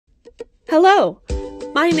Hello!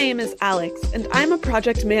 My name is Alex, and I'm a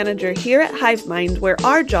project manager here at HiveMind, where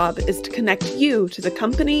our job is to connect you to the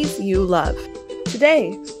companies you love.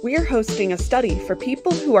 Today, we're hosting a study for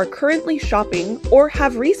people who are currently shopping or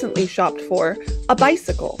have recently shopped for a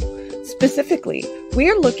bicycle. Specifically,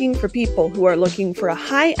 we're looking for people who are looking for a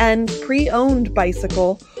high-end pre-owned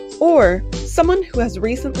bicycle or someone who has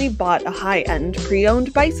recently bought a high-end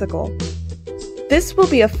pre-owned bicycle. This will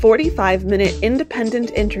be a 45-minute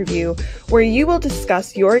independent interview where you will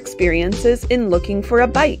discuss your experiences in looking for a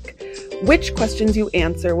bike. Which questions you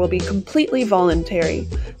answer will be completely voluntary.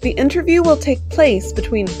 The interview will take place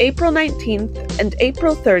between April 19th and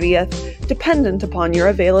April 30th, dependent upon your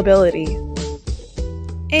availability.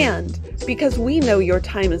 And because we know your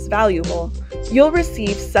time is valuable, you'll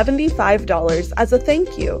receive $75 as a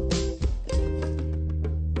thank you.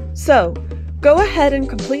 So, go ahead and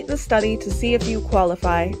complete the study to see if you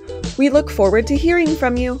qualify. We look forward to hearing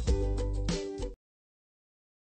from you.